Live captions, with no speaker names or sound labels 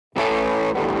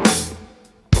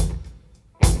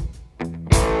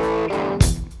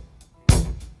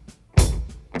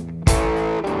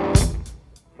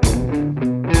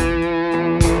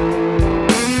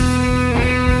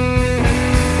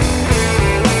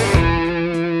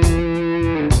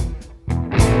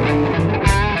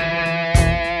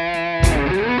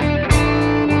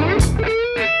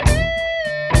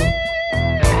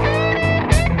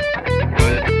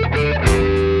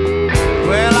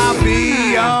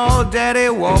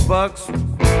daddy Warbucks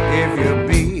if you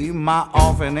be my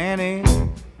orphan Annie.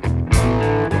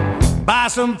 Buy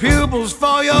some pupils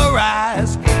for your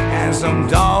eyes and some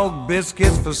dog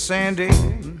biscuits for Sandy.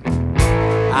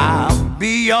 I'll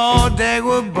be your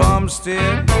Dagwood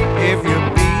Bumstead if you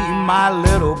be my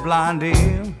little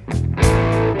blondie.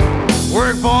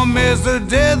 Work for Mr.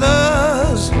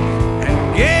 Dithers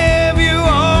and give you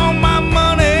all my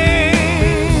money.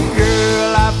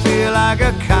 Girl, I feel like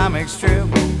a comic strip,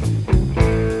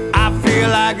 I feel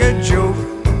like a joke.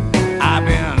 I've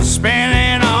been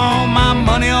spending all my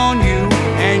money on you,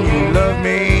 and you love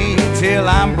me till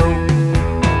I'm broke.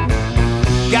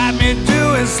 Got me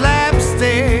doing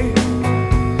slapstick,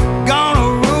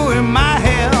 gonna ruin my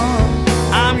hell.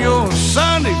 I'm your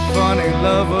Sunday funny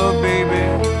lover, baby,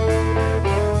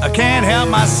 I can't help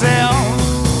myself.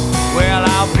 Well,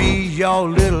 I'll be your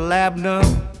little Abner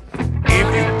if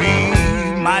you be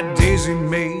my Daisy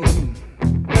May.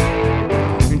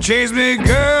 And chase me,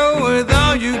 girl, with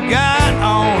all you got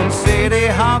on Sadie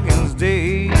Hawkins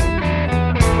Day.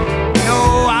 You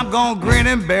know I'm gonna grin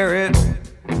and bear it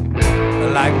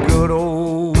like good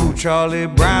old Charlie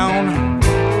Brown.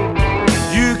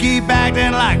 You keep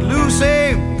acting like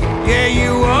Lucy, yeah,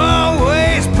 you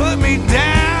always put me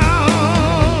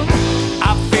down.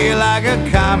 I feel like a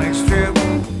comic strip,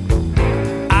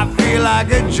 I feel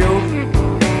like a joke.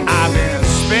 I've been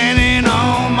spending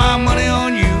all my money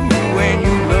on you, and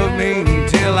you love me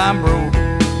till I'm broke.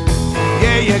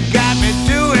 Yeah, you got me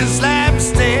doing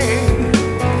slapstick,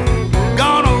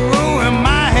 gonna ruin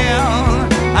my hell.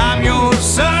 I'm your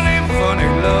sunny funny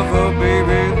lover,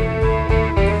 baby,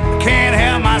 can't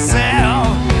help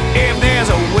myself. If there's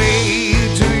a way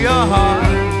to your heart,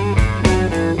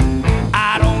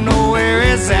 I don't know where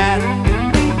it's at.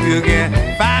 You can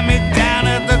find me down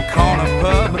at the corner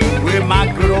pub with my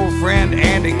good old friend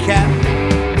Andy Cat.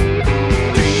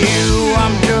 To you,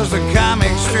 I'm just a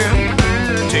comic strip,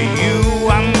 to you,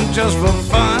 I'm just for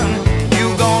fun.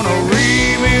 You gonna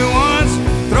read me once,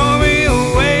 throw me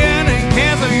away, and then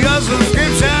cancel your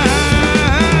subscription.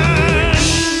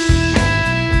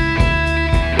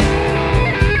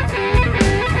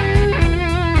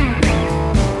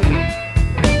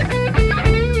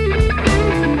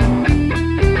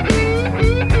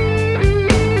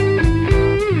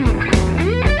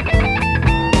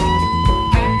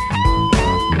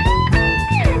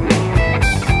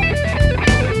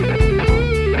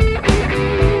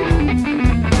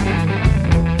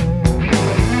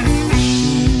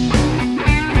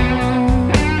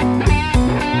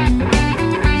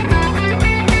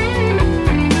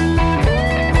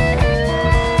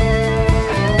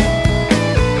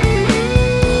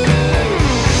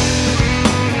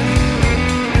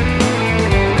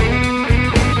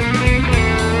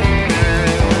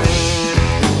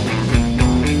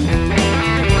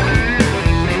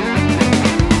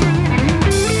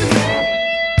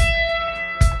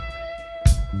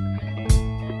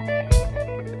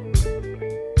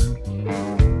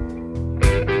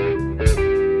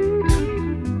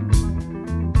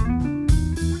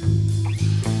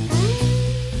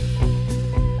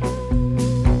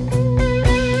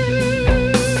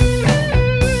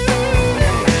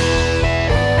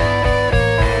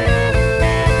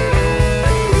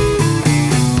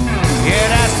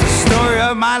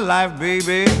 My life,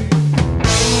 baby, in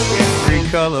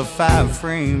 3-color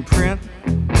 5-frame print.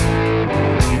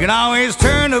 You can always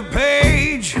turn the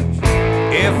page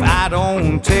if I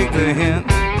don't take the hint.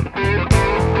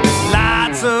 There's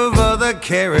lots of other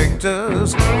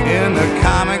characters in the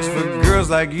comics for girls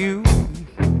like you.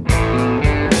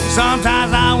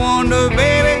 Sometimes I wonder,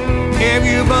 baby, if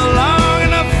you belong in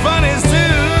the funnies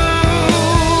too.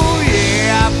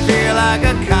 Yeah, I feel like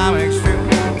a comic strip,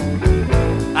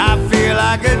 I feel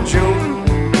like a joke.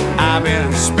 I've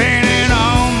been spending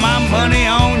all my money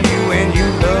on you, and you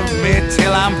love me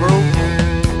till I'm broke.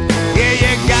 Yeah,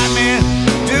 you got me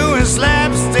doing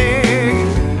slapstick,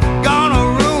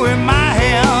 gonna ruin my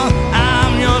hell.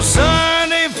 I'm your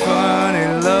Sunday funny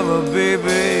lover,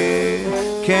 baby,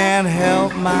 can't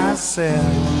help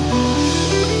myself.